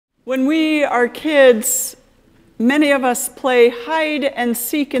When we are kids, many of us play hide and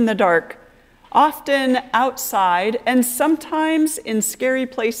seek in the dark, often outside and sometimes in scary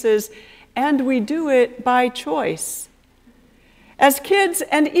places, and we do it by choice. As kids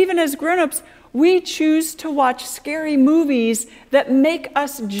and even as grown-ups, we choose to watch scary movies that make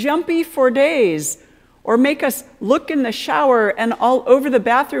us jumpy for days, or make us look in the shower and all over the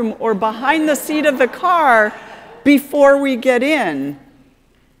bathroom or behind the seat of the car before we get in.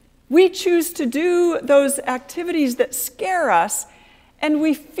 We choose to do those activities that scare us, and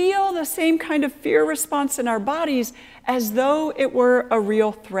we feel the same kind of fear response in our bodies as though it were a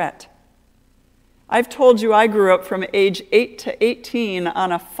real threat. I've told you I grew up from age 8 to 18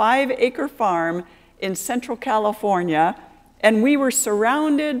 on a 5-acre farm in Central California, and we were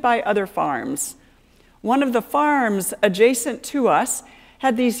surrounded by other farms. One of the farms adjacent to us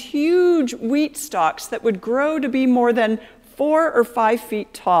had these huge wheat stalks that would grow to be more than 4 or 5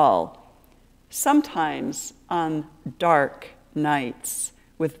 feet tall, sometimes on dark nights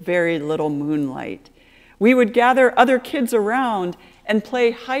with very little moonlight. We would gather other kids around and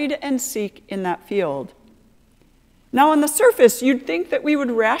play hide and seek in that field. Now, on the surface, you'd think that we would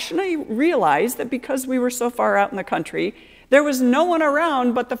rationally realize that because we were so far out in the country, there was no one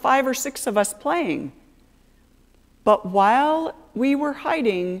around but the 5 or 6 of us playing. But while we were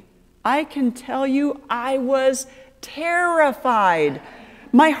hiding, I can tell you I was terrified.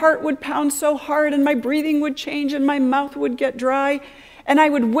 My heart would pound so hard, and my breathing would change, and my mouth would get dry, and I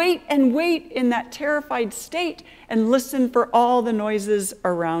would wait and wait in that terrified state and listen for all the noises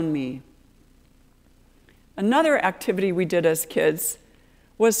around me. Another activity we did as kids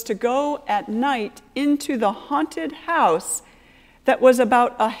was to go at night into the haunted house that was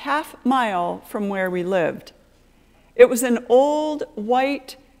about a half-mile from where we lived. It was an old,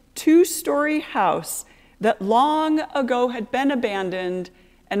 white, 2-story house that long ago had been abandoned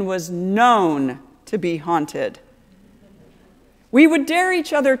and was known to be haunted. We would dare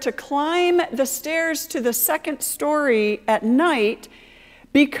each other to climb the stairs to the 2nd story at night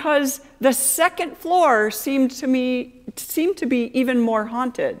because the 2nd floor seemed to be even more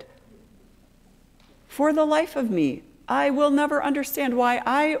haunted. For the life of me, I will never understand why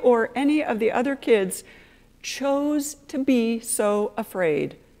I or any of the other kids chose to be so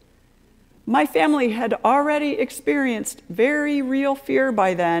afraid. My family had already experienced very real fear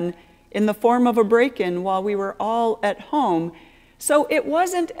by then in the form of a break-in while we were all at home, so it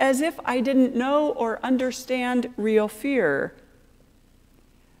wasn't as if I didn't know or understand real fear.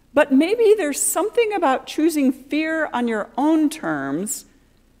 But maybe there's something about choosing fear on your own terms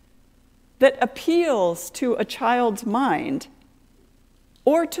that appeals to a child's mind,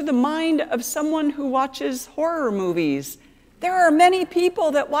 or to the mind of someone who watches horror movies. There are many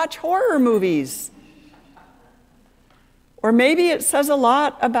people that watch horror movies. Or maybe it says a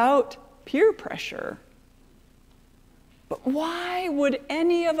lot about peer pressure. But why would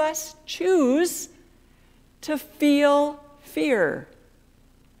any of us choose to feel fear?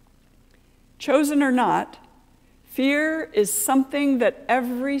 Chosen or not, fear is something that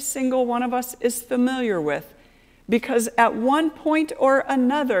every single one of us is familiar with, because at one point or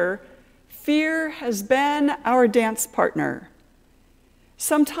another, fear has been our dance partner.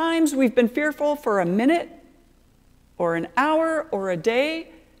 Sometimes we've been fearful for a minute, or an hour, or a day,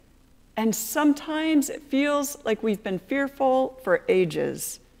 and sometimes it feels like we've been fearful for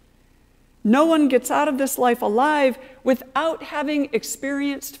ages. No one gets out of this life alive without having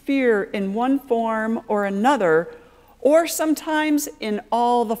experienced fear in one form or another, or sometimes in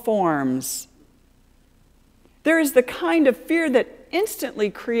all the forms. There is the kind of fear that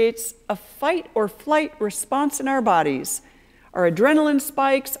instantly creates a fight or flight response in our bodies. Our adrenaline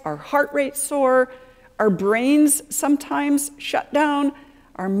spikes, our heart rate soar, our brains sometimes shut down,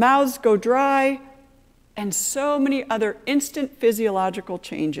 our mouths go dry, and so many other instant physiological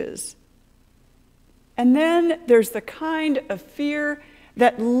changes. And then there's the kind of fear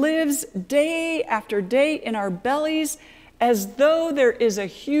that lives day after day in our bellies as though there is a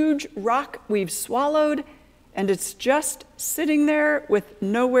huge rock we've swallowed and it's just sitting there with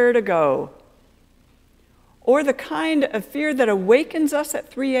nowhere to go. Or the kind of fear that awakens us at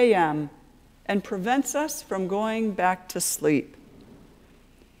 3 a.m. and prevents us from going back to sleep.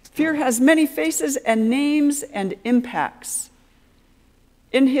 Fear has many faces and names and impacts.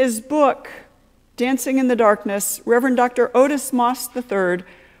 In his book, Dancing in the Darkness, Reverend Dr. Otis Moss III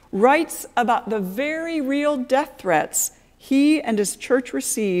writes about the very real death threats he and his church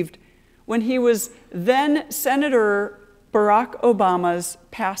received when he was then Senator Barack Obama's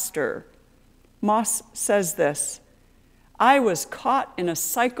pastor. Moss says this: "I was caught in a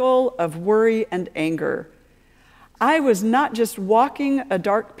cycle of worry and anger. I was not just walking a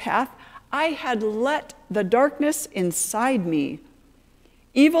dark path, I had let the darkness inside me.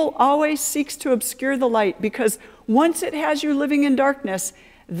 Evil always seeks to obscure the light because once it has you living in darkness,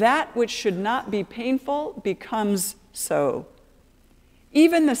 that which should not be painful becomes so.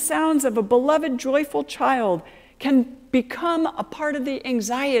 Even the sounds of a beloved, joyful child can become a part of the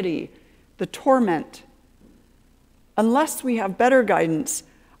anxiety, the torment. Unless we have better guidance,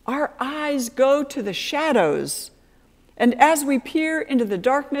 our eyes go to the shadows. And as we peer into the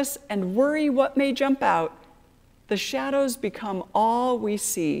darkness and worry what may jump out, the shadows become all we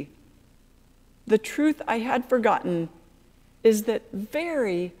see. The truth I had forgotten is that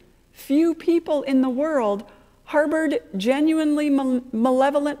very few people in the world harbored genuinely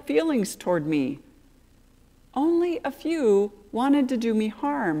malevolent feelings toward me. Only a few wanted to do me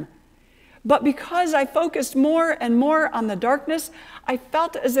harm. But because I focused more and more on the darkness, I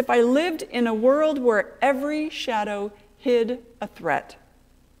felt as if I lived in a world where every shadow hid a threat.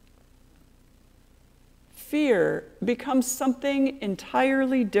 Fear becomes something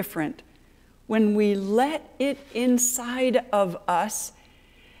entirely different when we let it inside of us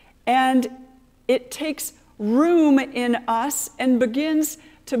and it takes room in us and begins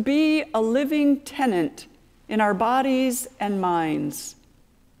to be a living tenant in our bodies and minds.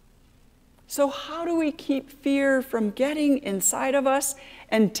 So how do we keep fear from getting inside of us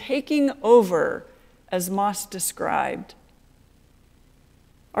and taking over, as Moss described?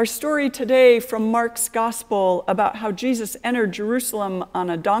 Our story today from Mark's Gospel about how Jesus entered Jerusalem on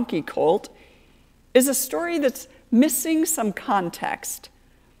a donkey colt is a story that's missing some context.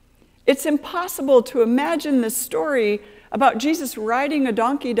 It's impossible to imagine this story about Jesus riding a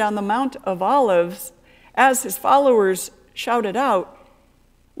donkey down the Mount of Olives as his followers shouted out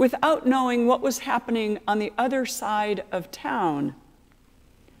without knowing what was happening on the other side of town.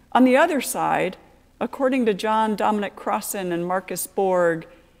 On the other side, according to John Dominic Crossan and Marcus Borg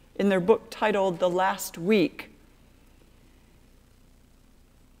in their book titled The Last Week,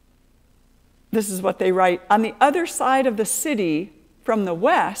 this is what they write. On the other side of the city, from the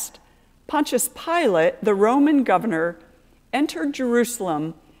west, Pontius Pilate, the Roman governor, entered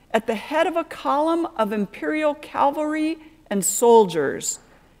Jerusalem at the head of a column of imperial cavalry and soldiers.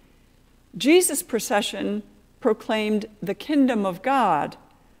 Jesus' procession proclaimed the kingdom of God.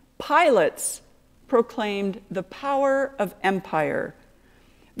 Pilate's proclaimed the power of empire.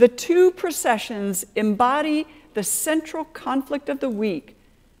 The two processions embody the central conflict of the week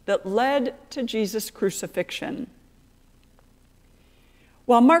that led to Jesus' crucifixion.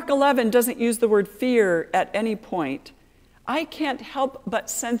 While Mark 11 doesn't use the word fear at any point, I can't help but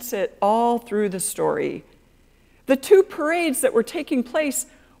sense it all through the story. The two parades that were taking place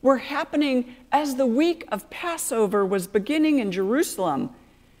were happening as the week of Passover was beginning in Jerusalem,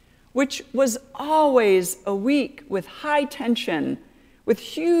 which was always a week with high tension, with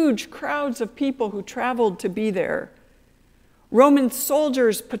huge crowds of people who traveled to be there. Roman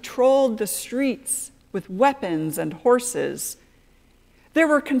soldiers patrolled the streets with weapons and horses. There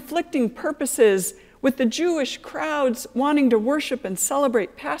were conflicting purposes with the Jewish crowds wanting to worship and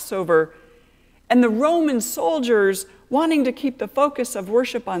celebrate Passover, and the Roman soldiers wanting to keep the focus of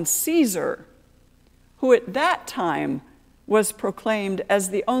worship on Caesar, who at that time was proclaimed as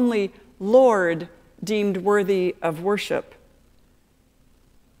the only Lord deemed worthy of worship.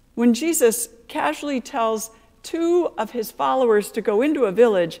 When Jesus casually tells two of his followers to go into a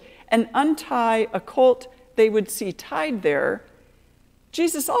village and untie a colt they would see tied there,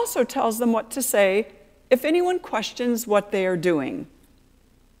 Jesus also tells them what to say if anyone questions what they are doing.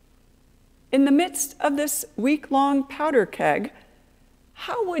 In the midst of this week-long powder keg,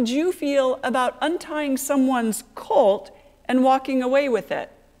 how would you feel about untying someone's colt and walking away with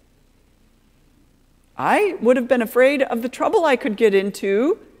it? I would have been afraid of the trouble I could get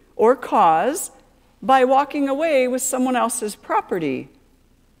into or cause by walking away with someone else's property.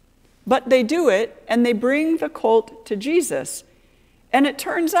 But they do it, and they bring the colt to Jesus. And it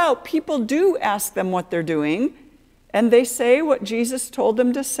turns out people do ask them what they're doing, and they say what Jesus told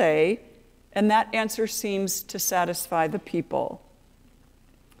them to say, and that answer seems to satisfy the people.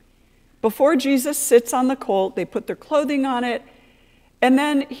 Before Jesus sits on the colt, they put their clothing on it, and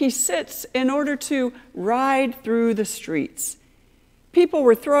then he sits in order to ride through the streets. People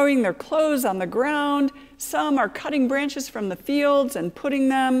were throwing their clothes on the ground. Some are cutting branches from the fields and putting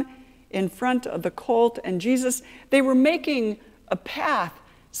them in front of the colt and Jesus. They were making a path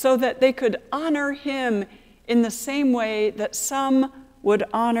so that they could honor him in the same way that some would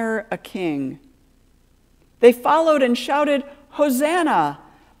honor a king. They followed and shouted, "Hosanna!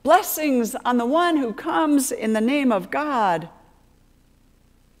 Blessings on the one who comes in the name of God."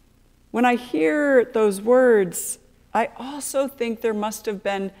 When I hear those words, I also think there must have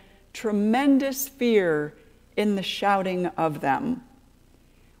been tremendous fear in the shouting of them.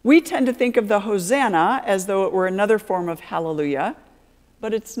 We tend to think of the Hosanna as though it were another form of hallelujah,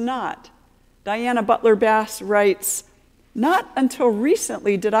 but it's not. Diana Butler Bass writes, "Not until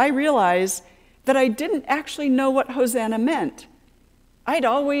recently did I realize that I didn't actually know what Hosanna meant. I'd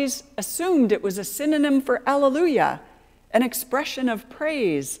always assumed it was a synonym for alleluia, an expression of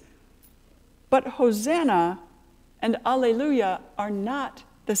praise. But Hosanna and alleluia are not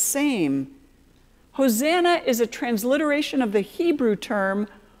the same. Hosanna is a transliteration of the Hebrew term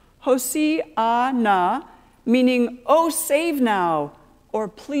Hosiana, meaning, oh, save now, or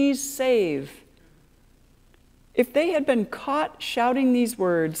please save. If they had been caught shouting these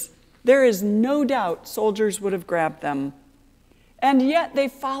words, there is no doubt soldiers would have grabbed them. And yet they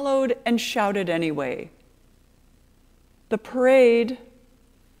followed and shouted anyway. The parade,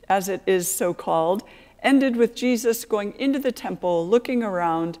 as it is so called, ended with Jesus going into the temple, looking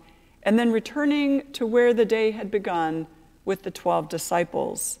around, and then returning to where the day had begun with the 12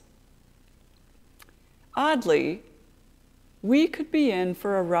 disciples. Oddly, we could be in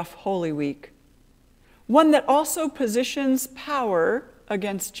for a rough Holy Week, one that also positions power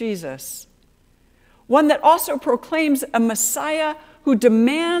against Jesus, one that also proclaims a Messiah who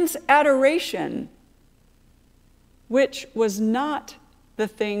demands adoration, which was not the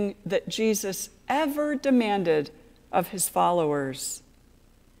thing that Jesus ever demanded of his followers.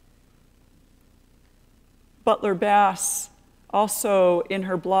 Butler Bass, also in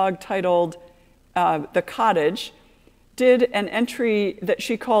her blog titled The Cottage, did an entry that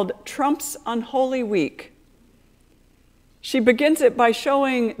she called Trump's Unholy Week. She begins it by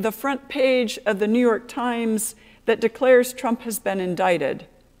showing the front page of the New York Times that declares Trump has been indicted.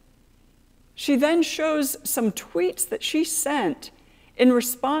 She then shows some tweets that she sent in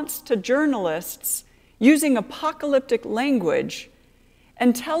response to journalists using apocalyptic language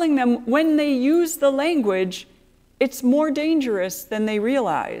and telling them when they use the language, it's more dangerous than they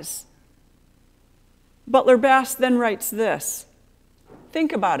realize. Butler Bass then writes this.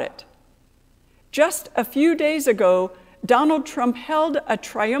 Think about it. Just a few days ago, Donald Trump held a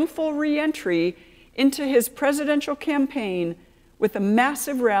triumphal re-entry into his presidential campaign with a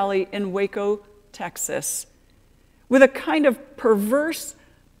massive rally in Waco, Texas, with a kind of perverse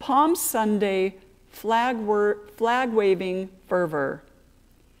Palm Sunday flag-waving fervor.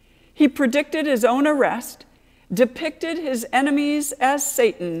 He predicted his own arrest, depicted his enemies as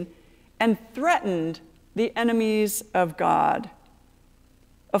Satan, and threatened the enemies of God.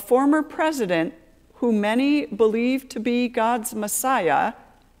 A former president who many believe to be God's Messiah,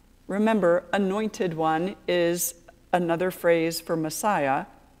 remember, anointed one is another phrase for Messiah,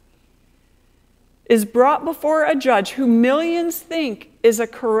 is brought before a judge who millions think is a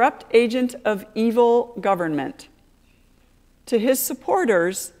corrupt agent of evil government. To his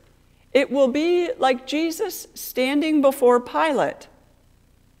supporters, it will be like Jesus standing before Pilate.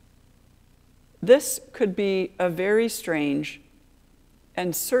 This could be a very strange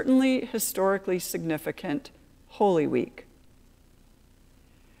and certainly historically significant Holy Week.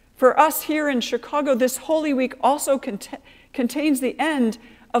 For us here in Chicago, this Holy Week also contains the end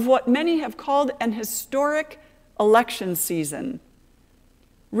of what many have called an historic election season.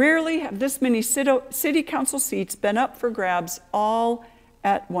 Rarely have this many city council seats been up for grabs all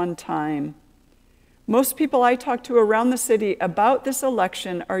at one time. Most people I talk to around the city about this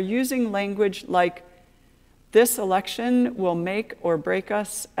election are using language like, this election will make or break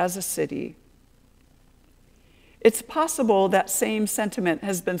us as a city. It's possible that same sentiment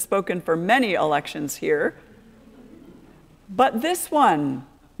has been spoken for many elections here, but this one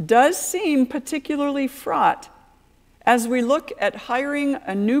does seem particularly fraught as we look at hiring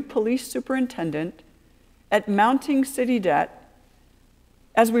a new police superintendent, at mounting city debt,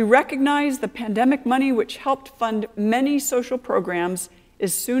 as we recognize the pandemic money which helped fund many social programs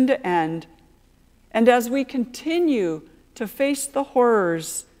is soon to end, and as we continue to face the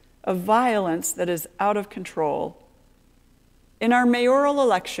horrors of violence that is out of control. In our mayoral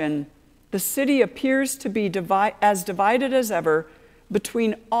election, the city appears to be as divided as ever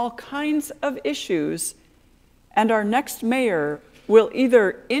between all kinds of issues, and our next mayor will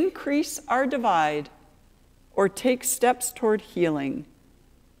either increase our divide or take steps toward healing.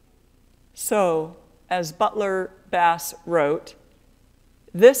 So, as Butler Bass wrote,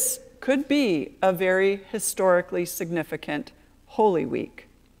 this could be a very historically significant Holy Week.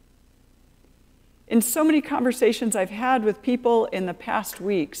 In so many conversations I've had with people in the past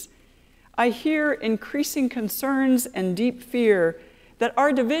weeks, I hear increasing concerns and deep fear that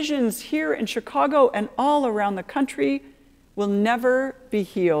our divisions here in Chicago and all around the country will never be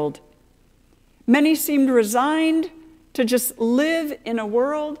healed. Many seemed resigned to just live in a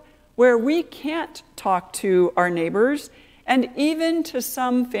world where we can't talk to our neighbors and even to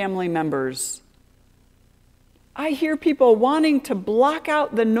some family members. I hear people wanting to block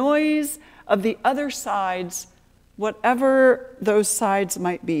out the noise of the other sides, whatever those sides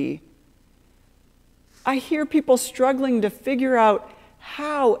might be. I hear people struggling to figure out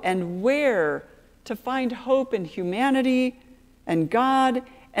how and where to find hope in humanity and God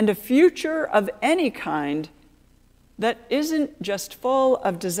and a future of any kind that isn't just full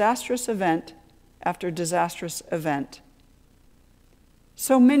of disastrous event after disastrous event.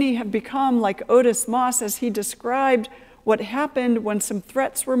 So many have become like Otis Moss as he described what happened when some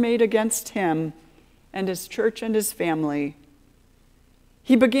threats were made against him and his church and his family.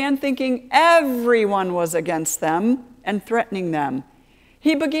 He began thinking everyone was against them and threatening them.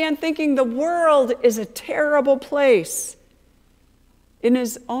 He began thinking the world is a terrible place. In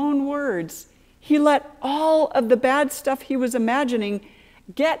his own words, he let all of the bad stuff he was imagining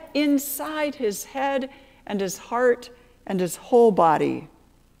get inside his head and his heart and his whole body.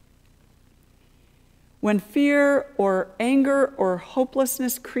 When fear or anger or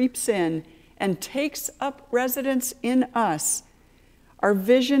hopelessness creeps in and takes up residence in us, our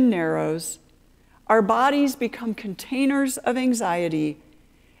vision narrows, our bodies become containers of anxiety,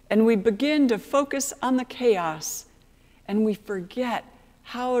 and we begin to focus on the chaos, and we forget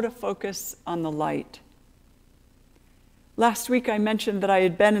how to focus on the light. Last week I mentioned that I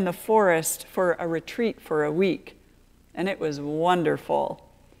had been in the forest for a retreat for a week, and it was wonderful.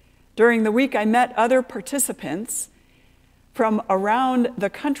 During the week I met other participants from around the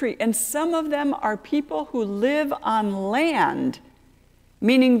country, and some of them are people who live on land,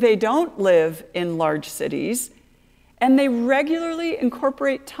 meaning they don't live in large cities, and they regularly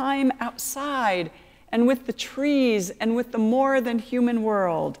incorporate time outside and with the trees and with the more than human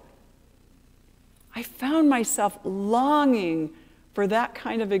world. I found myself longing for that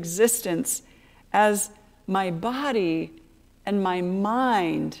kind of existence as my body and my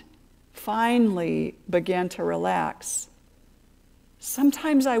mind finally began to relax.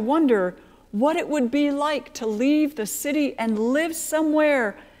 Sometimes I wonder what it would be like to leave the city and live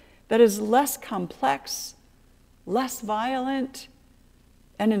somewhere that is less complex, less violent,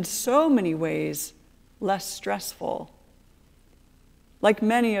 and in so many ways, less stressful. Like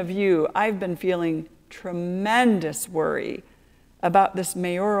many of you, I've been feeling tremendous worry about this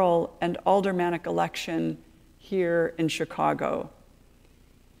mayoral and aldermanic election here in Chicago.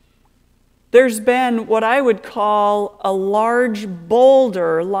 There's been what I would call a large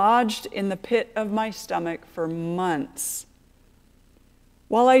boulder lodged in the pit of my stomach for months.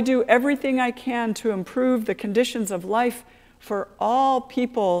 While I do everything I can to improve the conditions of life for all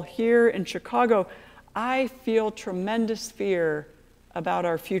people here in Chicago, I feel tremendous fear about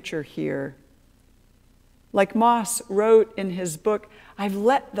our future here. Like Moss wrote in his book, I've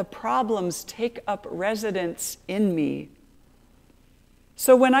let the problems take up residence in me.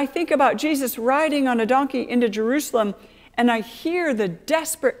 So when I think about Jesus riding on a donkey into Jerusalem, and I hear the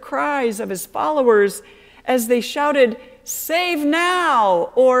desperate cries of his followers as they shouted, "Save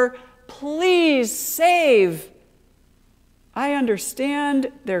now," or "Please save," I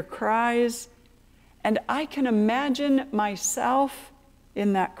understand their cries, and I can imagine myself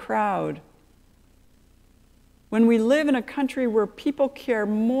in that crowd. When we live in a country where people care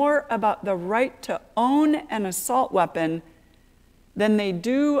more about the right to own an assault weapon than they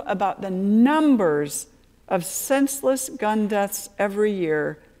do about the numbers of senseless gun deaths every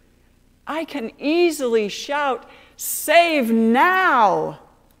year, I can easily shout, "Save now!"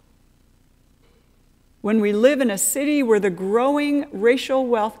 When we live in a city where the growing racial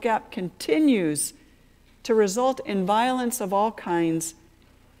wealth gap continues to result in violence of all kinds,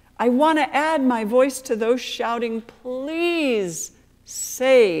 I want to add my voice to those shouting, "Please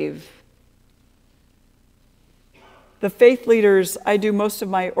save." The faith leaders I do most of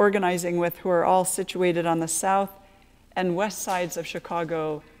my organizing with, who are all situated on the south and west sides of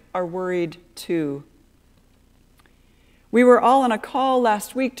Chicago, are worried too. We were all on a call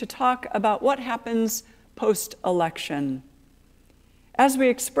last week to talk about what happens post-election. As we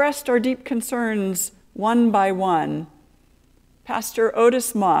expressed our deep concerns one by one, Pastor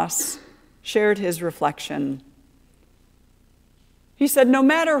Otis Moss shared his reflection. He said, no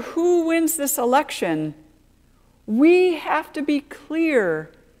matter who wins this election, we have to be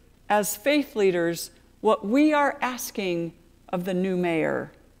clear as faith leaders what we are asking of the new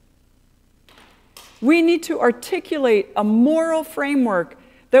mayor. We need to articulate a moral framework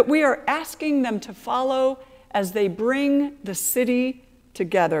that we are asking them to follow as they bring the city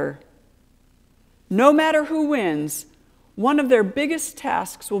together. No matter who wins, one of their biggest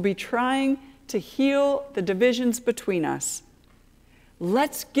tasks will be trying to heal the divisions between us.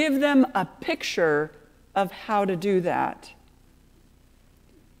 Let's give them a picture of how to do that.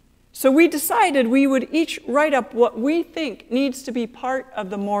 So we decided we would each write up what we think needs to be part of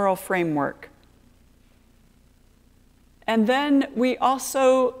the moral framework. And then we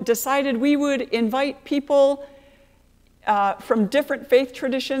also decided we would invite people from different faith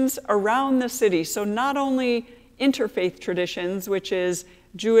traditions around the city. So not only interfaith traditions, which is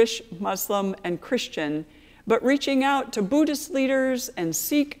Jewish, Muslim, and Christian, but reaching out to Buddhist leaders and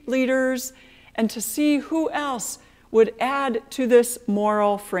Sikh leaders and to see who else would add to this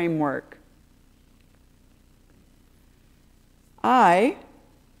moral framework. I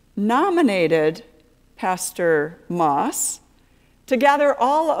nominated Pastor Moss to gather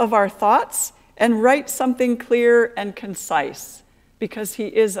all of our thoughts and write something clear and concise, because he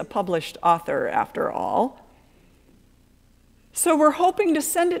is a published author after all. So we're hoping to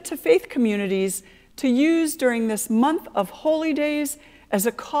send it to faith communities to use during this month of holy days as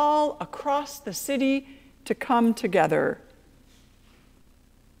a call across the city to come together.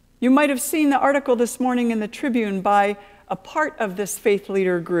 You might have seen the article this morning in the Tribune by a part of this faith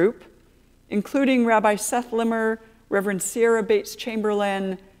leader group, including Rabbi Seth Limmer, Reverend Sierra Bates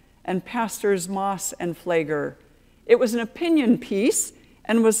Chamberlain, and Pastors Moss and Flager. It was an opinion piece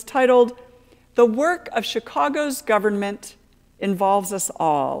and was titled, "The Work of Chicago's Government Involves Us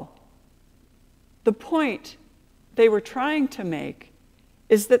All." The point they were trying to make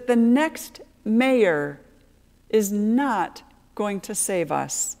is that the next mayor is not going to save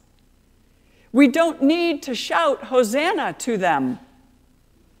us. We don't need to shout Hosanna to them.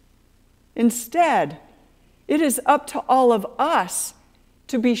 Instead, it is up to all of us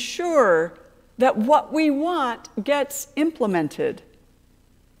to be sure that what we want gets implemented.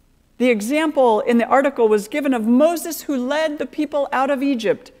 The example in the article was given of Moses, who led the people out of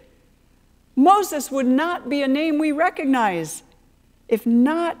Egypt. Moses would not be a name we recognize if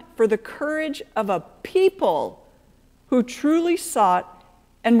not for the courage of a people who truly sought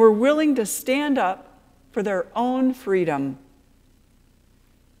and were willing to stand up for their own freedom.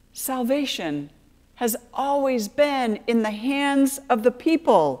 Salvation has always been in the hands of the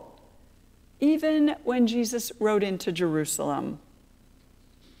people, even when Jesus rode into Jerusalem.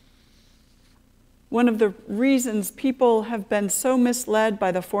 One of the reasons people have been so misled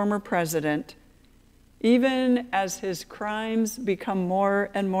by the former president, even as his crimes become more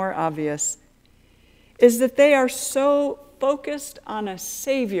and more obvious, is that they are so focused on a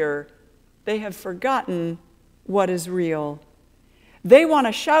savior, they have forgotten what is real. They want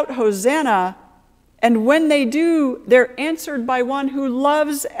to shout Hosanna, and when they do, they're answered by one who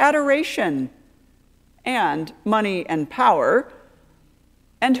loves adoration and money and power,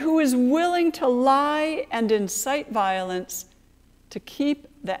 and who is willing to lie and incite violence to keep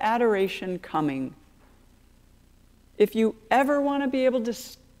the adoration coming. If you ever want to be able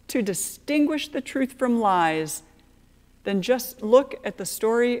to distinguish the truth from lies, then just look at the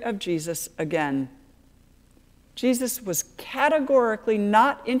story of Jesus again. Jesus was categorically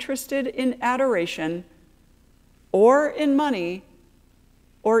not interested in adoration or in money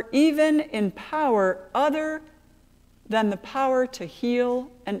or even in power other than the power to heal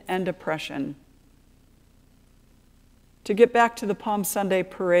and end oppression. To get back to the Palm Sunday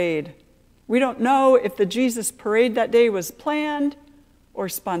parade, we don't know if the Jesus parade that day was planned or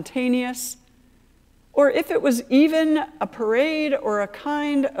spontaneous, or if it was even a parade or a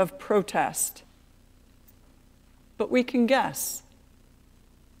kind of protest. But we can guess.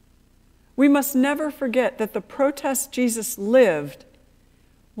 We must never forget that the protest Jesus lived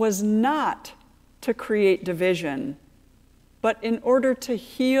was not to create division, but in order to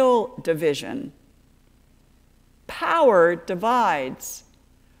heal division. Power divides.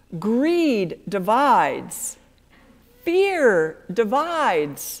 Greed divides. Fear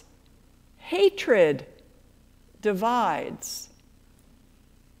divides. Hatred divides.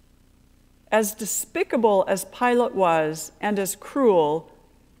 As despicable as Pilate was and as cruel,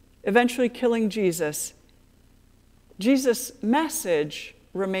 eventually killing Jesus, Jesus' message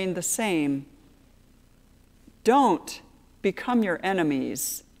remained the same. Don't become your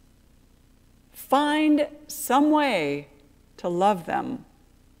enemies. Find some way to love them.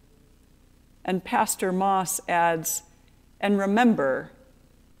 And Pastor Moss adds, and remember,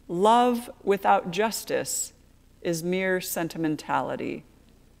 love without justice is mere sentimentality.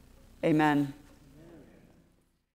 Amen.